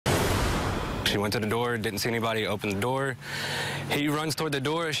She went to the door, didn't see anybody, opened the door. He runs toward the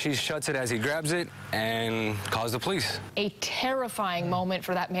door, she shuts it as he grabs it and calls the police. A terrifying moment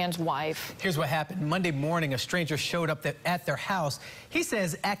for that man's wife. Here's what happened. Monday morning, a stranger showed up at their house. He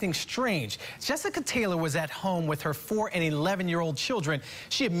says acting strange. Jessica Taylor was at home with her 4- and 11-year-old children.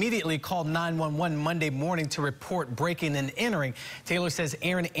 She immediately called 911 Monday morning to report breaking and entering. Taylor says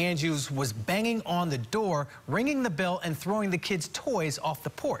Aaron Andrews was banging on the door, ringing the bell, and throwing the kids' toys off the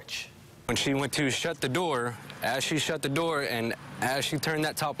porch. When she went to shut the door, as she shut the door and as she turned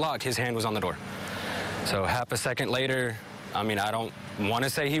that top lock, his hand was on the door. So half a second later, I mean, I don't want to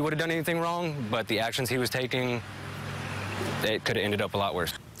say he would have done anything wrong, but the actions he was taking, it could have ended up a lot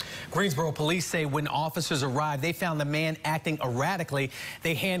worse. Greensboro police say when officers arrived, they found the man acting erratically.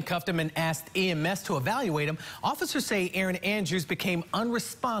 They handcuffed him and asked EMS to evaluate him. Officers say Aaron Andrews became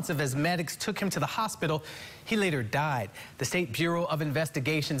unresponsive as medics took him to the hospital. He later died. The State Bureau of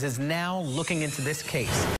Investigations is now looking into this case.